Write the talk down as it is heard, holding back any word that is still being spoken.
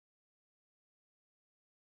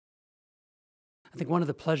I think one of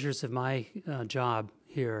the pleasures of my job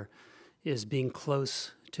here is being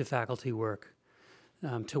close to faculty work,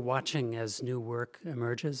 to watching as new work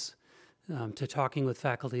emerges, to talking with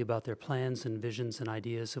faculty about their plans and visions and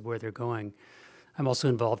ideas of where they're going. I'm also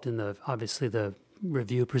involved in obviously the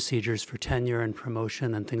review procedures for tenure and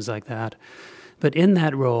promotion and things like that. But in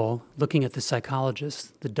that role, looking at the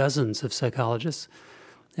psychologists, the dozens of psychologists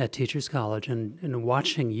at Teachers College, and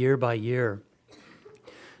watching year by year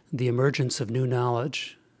the emergence of new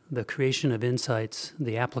knowledge, the creation of insights,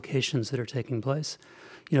 the applications that are taking place.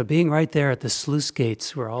 You know, being right there at the sluice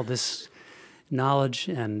gates where all this knowledge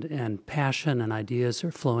and passion and ideas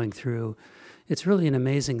are flowing through, it's really an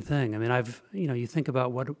amazing thing. I mean, you think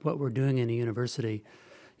about what we're doing in a university,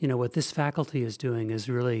 what this faculty is doing is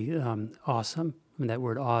really awesome. I mean, that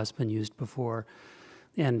word awe has been used before.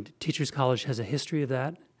 And Teachers College has a history of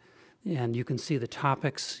that. And you can see the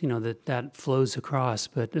topics, that flows across.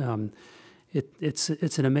 But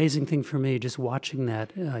it's an amazing thing for me just watching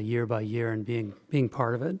that year by year and being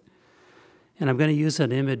part of it. And I'm going to use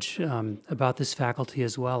an image about this faculty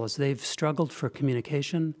as well, as they've struggled for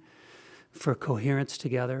communication, for coherence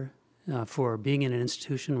together, for being in an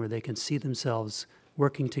institution where they can see themselves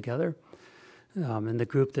working together. And the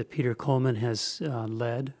group that Peter Coleman has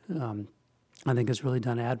led, I think has really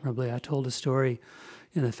done admirably. I told a story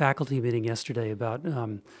in a faculty meeting yesterday about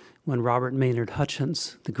when Robert Maynard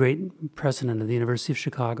Hutchins, the great president of the University of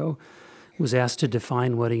Chicago, was asked to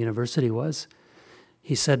define what a university was.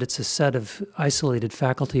 He said it's a set of isolated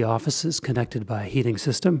faculty offices connected by a heating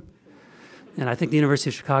system. And I think the University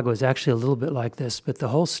of Chicago is actually a little bit like this, but the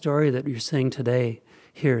whole story that you're seeing today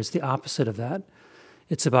here is the opposite of that.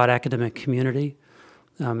 It's about academic community.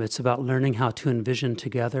 It's about learning how to envision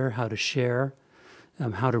together, how to share,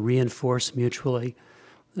 how to reinforce mutually.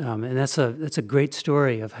 And that's a great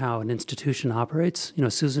story of how an institution operates.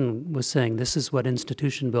 Susan was saying this is what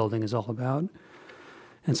institution building is all about.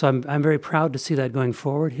 And so I'm very proud to see that going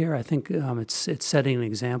forward here. I think it's setting an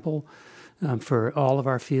example for all of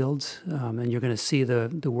our fields. And you're going to see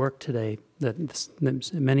the work today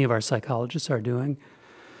that many of our psychologists are doing.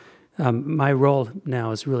 My role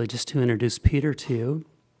now is really just to introduce Peter to you.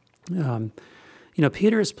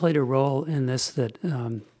 Peter has played a role in this that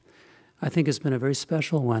I think has been a very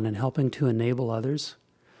special one in helping to enable others,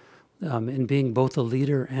 in being both a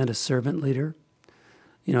leader and a servant leader,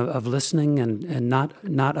 of listening and not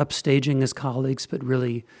upstaging his colleagues, but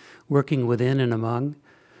really working within and among.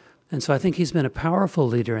 And so I think he's been a powerful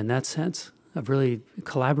leader in that sense of really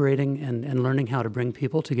collaborating and learning how to bring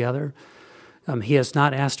people together. He has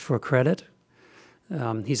not asked for credit.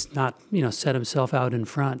 He's not, set himself out in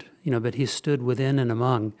front, but he's stood within and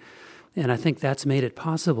among. And I think that's made it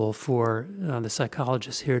possible for the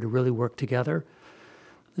psychologists here to really work together.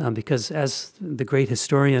 Because as the great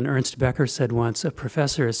historian Ernst Becker said once, a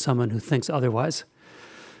professor is someone who thinks otherwise.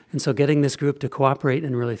 And so getting this group to cooperate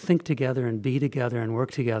and really think together and be together and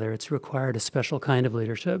work together, it's required a special kind of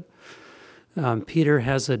leadership. Peter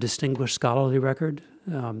has a distinguished scholarly record,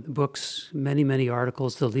 books, many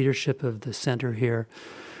articles, the leadership of the center here.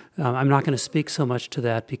 I'm not going to speak so much to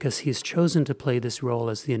that because he's chosen to play this role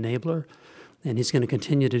as the enabler, and he's going to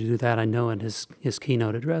continue to do that, I know, in his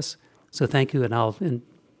keynote address. So thank you, and I'll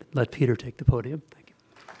let Peter take the podium. Thank you.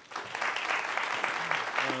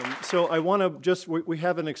 So I want to we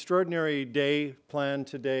have an extraordinary day planned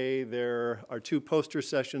today. There are 2 poster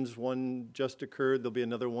sessions. One just occurred. There'll be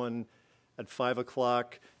another one at 5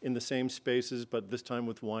 o'clock in the same spaces, but this time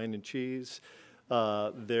with wine and cheese.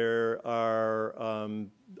 There are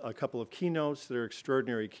a couple of keynotes that are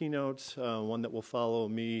extraordinary keynotes, one that will follow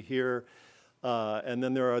me here. And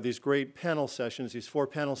then there are these great panel sessions, these 4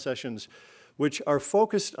 panel sessions, which are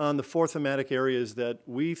focused on the 4 thematic areas that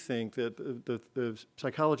we think that the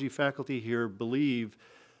psychology faculty here believe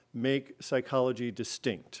make psychology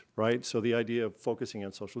distinct, right? So the idea of focusing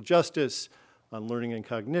on social justice, on learning and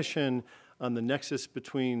cognition, on the nexus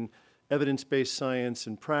between evidence-based science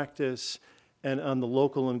and practice, and on the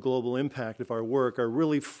local and global impact of our work are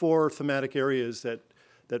really 4 thematic areas that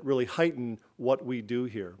really heighten what we do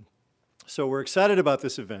here. So we're excited about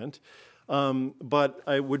this event, but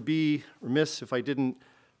I would be remiss if I didn't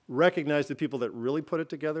recognize the people that really put it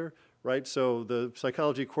together, right? So the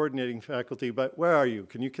psychology coordinating faculty, but where are you?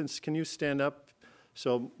 Can you stand up?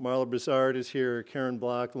 So Marla Brizard is here, Karen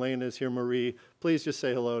Block, Lena is here, Marie. Please just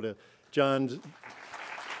say hello to John.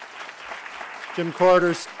 Jim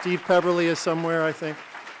Carter, Steve Peverly is somewhere, I think.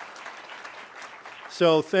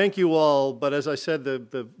 So thank you all, but as I said,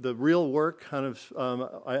 the real work kind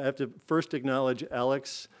of, I have to first acknowledge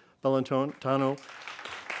Alex Bellantano.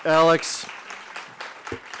 Alex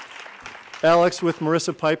with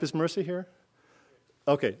Marissa Pipe. Is Marissa here?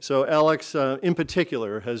 Okay, so Alex, in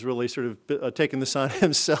particular, has really sort of taken this on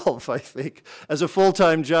himself, I think, as a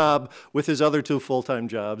full-time job with his other two full-time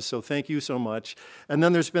jobs, so thank you so much. And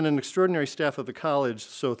then there's been an extraordinary staff of the college,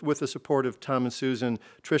 so with the support of Tom and Susan,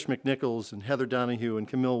 Trish McNichols, and Heather Donahue, and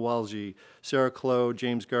Camille Walsey, Sarah Clow,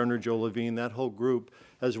 James Gardner, Joe Levine, that whole group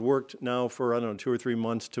has worked now for, I don't know, 2 or 3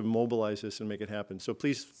 months to mobilize this and make it happen. So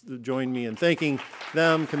please join me in thanking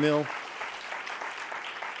them, Camille.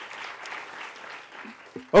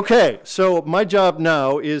 Okay, so my job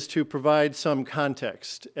now is to provide some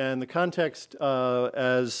context. And the context,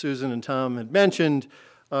 as Susan and Tom had mentioned,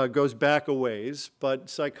 goes back a ways. But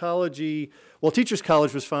psychology, well, Teachers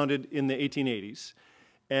College was founded in the 1880s.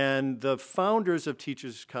 And the founders of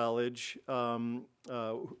Teachers College,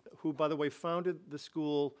 who, by the way, founded the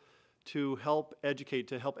school to help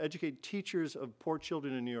educate teachers of poor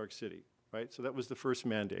children in New York City, right? So that was the first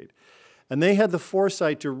mandate. And they had the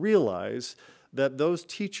foresight to realize that those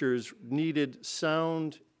teachers needed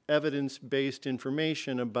sound, evidence-based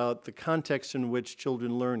information about the context in which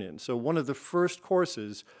children learn in. So one of the first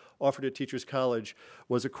courses offered at Teachers College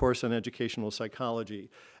was a course on educational psychology.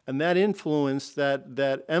 And that influence,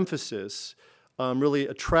 that emphasis, really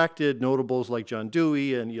attracted notables like John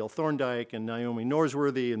Dewey and E.L. Thorndike and Naomi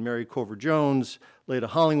Norsworthy and Mary Cover Jones, Leda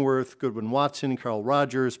Hollingworth, Goodwin Watson, Carl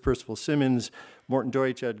Rogers, Percival Simmons, Morton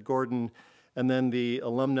Deutsch, Ed Gordon, and then the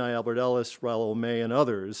alumni Albert Ellis, Rollo May, and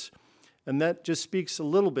others. And that just speaks a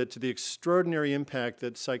little bit to the extraordinary impact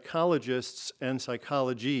that psychologists and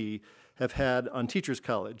psychology have had on Teachers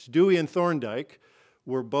College. Dewey and Thorndike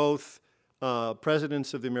were both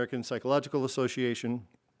presidents of the American Psychological Association,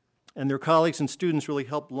 and their colleagues and students really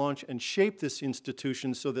helped launch and shape this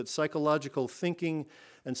institution so that psychological thinking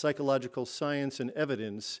and psychological science and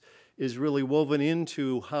evidence is really woven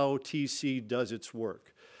into how TC does its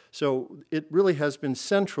work. So it really has been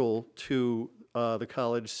central to the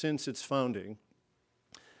college since its founding.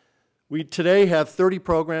 We today have 30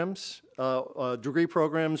 programs, degree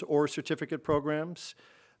programs or certificate programs.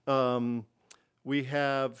 We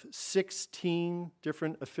have 16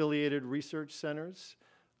 different affiliated research centers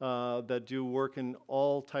that do work in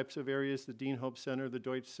all types of areas, the Dean Hope Center, the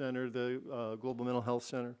Deutsch Center, the Global Mental Health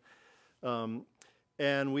Center.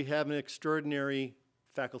 And we have an extraordinary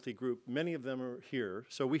faculty group. Many of them are here.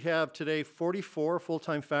 So we have today 44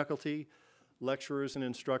 full-time faculty, lecturers and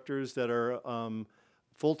instructors that are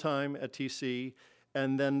full-time at TC,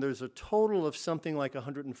 and then there's a total of something like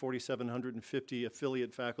 147, 150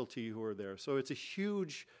 affiliate faculty who are there. So it's a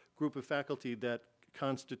huge group of faculty that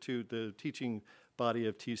constitute the teaching body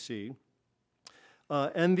of TC.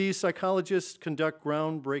 And these psychologists conduct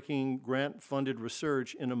groundbreaking grant-funded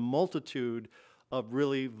research in a multitude of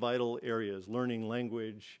really vital areas: learning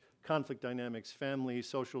language, conflict dynamics, family,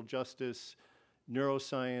 social justice,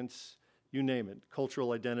 neuroscience, you name it,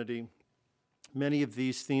 cultural identity. Many of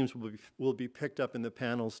these themes will be picked up in the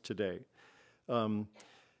panels today. And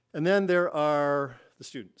then there are the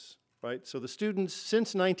students, right? So the students,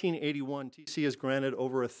 since 1981, TC has granted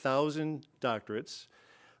over 1,000 doctorates,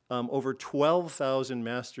 over 12,000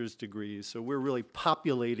 master's degrees, so we're really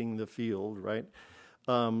populating the field, right?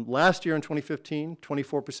 Last year in 2015,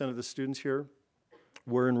 24% of the students here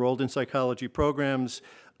were enrolled in psychology programs,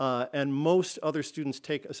 and most other students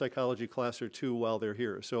take a psychology class or two while they're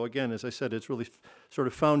here. So again, as I said, it's really sort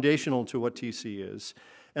of foundational to what TC is.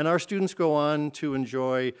 And our students go on to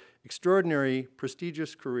enjoy extraordinary,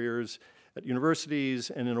 prestigious careers at universities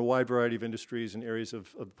and in a wide variety of industries and areas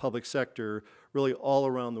of the public sector, really all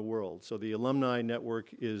around the world. So the alumni network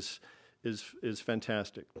is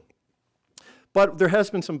fantastic. But there has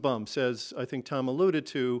been some bumps, as I think Tom alluded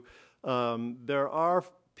to. There are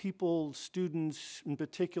people, students in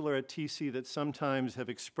particular at TC, that sometimes have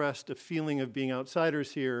expressed a feeling of being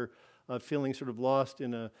outsiders here, feeling sort of lost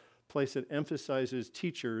in a place that emphasizes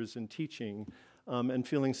teachers and teaching, and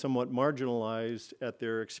feeling somewhat marginalized at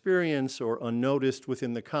their experience or unnoticed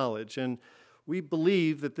within the college. And we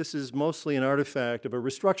believe that this is mostly an artifact of a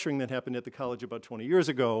restructuring that happened at the college about 20 years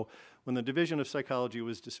ago, when the Division of Psychology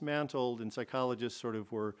was dismantled and psychologists sort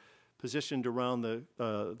of were positioned around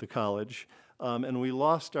the college, and we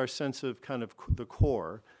lost our sense of kind of the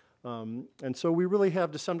core. And so we really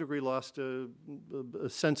have, to some degree, lost a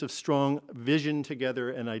sense of strong vision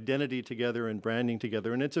together and identity together and branding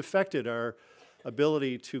together, and it's affected our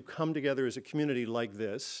ability to come together as a community like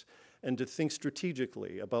this and to think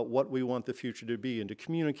strategically about what we want the future to be and to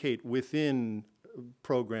communicate within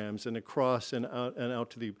programs and across and out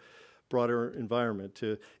to the broader environment,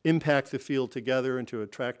 to impact the field together and to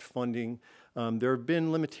attract funding There have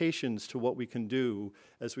been limitations to what we can do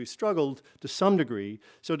as we struggled to some degree.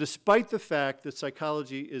 So despite the fact that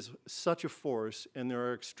psychology is such a force and there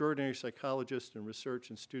are extraordinary psychologists and research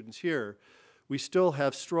and students here, we still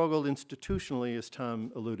have struggled institutionally, as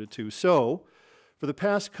Tom alluded to. So for the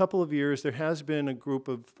past couple of years, there has been a group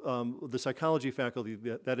of the psychology faculty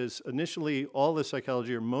that is initially all the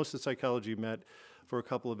psychology or most of the psychology met for a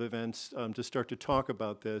couple of events to start to talk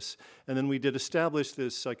about this. And then we did establish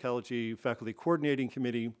this psychology faculty coordinating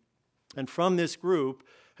committee. And from this group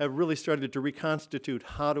have really started to reconstitute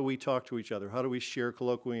how do we talk to each other? How do we share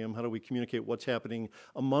colloquium? How do we communicate what's happening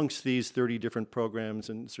amongst these 30 different programs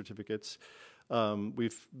and certificates?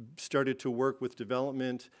 We've started to work with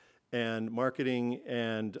development and marketing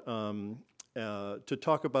and to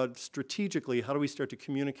talk about strategically how do we start to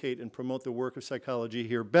communicate and promote the work of psychology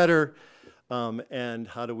here better, and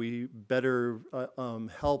how do we better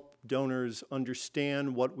help donors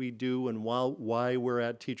understand what we do and why we're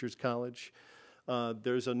at Teachers College.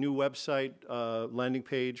 There's a new website landing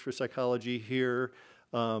page for psychology here.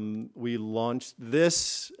 We launched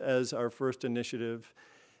this as our first initiative.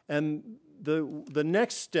 And the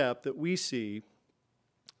next step that we see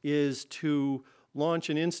is to launch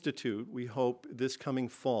an institute, we hope, this coming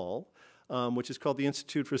fall, which is called the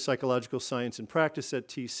Institute for Psychological Science and Practice at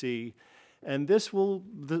TC. And this will,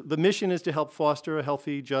 the mission is to help foster a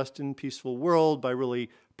healthy, just, and peaceful world by really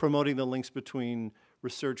promoting the links between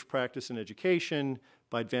research, practice, and education,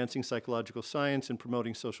 by advancing psychological science and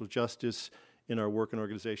promoting social justice in our work and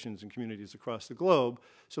organizations and communities across the globe.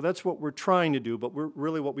 So that's what we're trying to do, but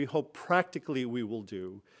what we hope practically we will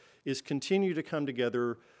do is continue to come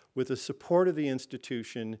together with the support of the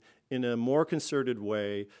institution in a more concerted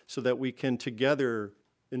way so that we can together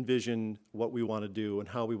envision what we want to do and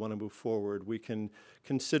how we want to move forward. We can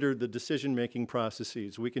consider the decision-making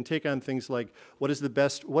processes. We can take on things like what is the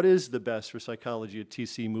best for psychology at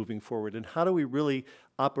TC moving forward, and how do we really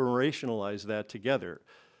operationalize that together?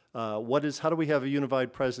 How do we have a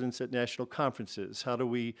unified presence at national conferences? How do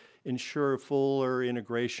we ensure fuller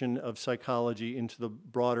integration of psychology into the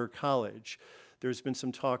broader college? There's been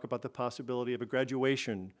some talk about the possibility of a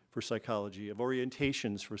graduation for psychology, of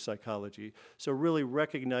orientations for psychology. So really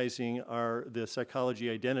recognizing the psychology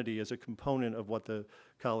identity as a component of what the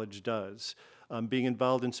college does. Being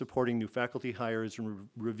involved in supporting new faculty hires and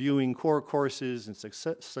reviewing core courses and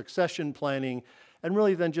succession planning, and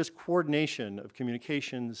really then just coordination of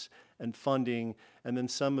communications and funding, and then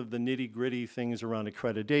some of the nitty-gritty things around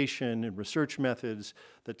accreditation and research methods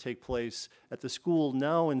that take place at the school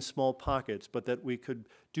now in small pockets, but that we could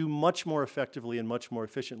do much more effectively and much more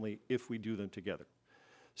efficiently if we do them together.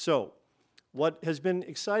 So what has been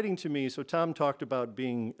exciting to me, so Tom talked about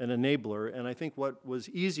being an enabler, and I think what was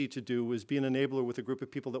easy to do was be an enabler with a group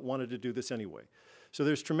of people that wanted to do this anyway. So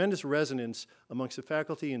there's tremendous resonance amongst the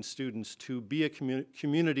faculty and students to be a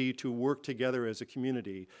community, to work together as a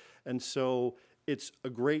community. And so it's a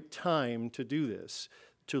great time to do this,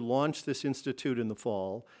 to launch this institute in the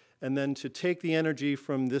fall, and then to take the energy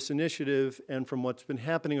from this initiative and from what's been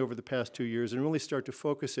happening over the past 2 years and really start to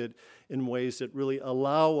focus it in ways that really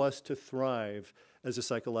allow us to thrive as a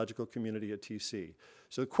psychological community at TC.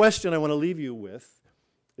 So the question I want to leave you with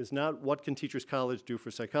is not what can Teachers College do for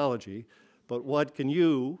psychology, but what can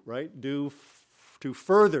you, do to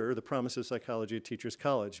further the promise of psychology at Teachers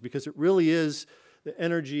College? Because it really is the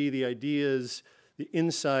energy, the ideas, the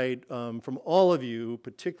insight from all of you,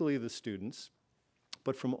 particularly the students,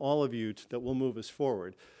 but from all of you that will move us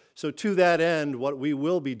forward. So to that end, what we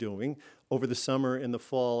will be doing over the summer and the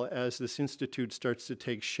fall as this institute starts to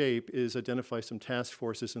take shape is identify some task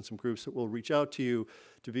forces and some groups that will reach out to you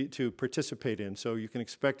to participate in. So you can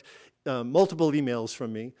expect multiple emails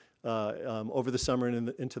from me over the summer and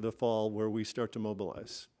into the fall where we start to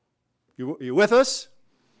mobilize. You with us?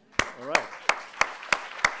 All right.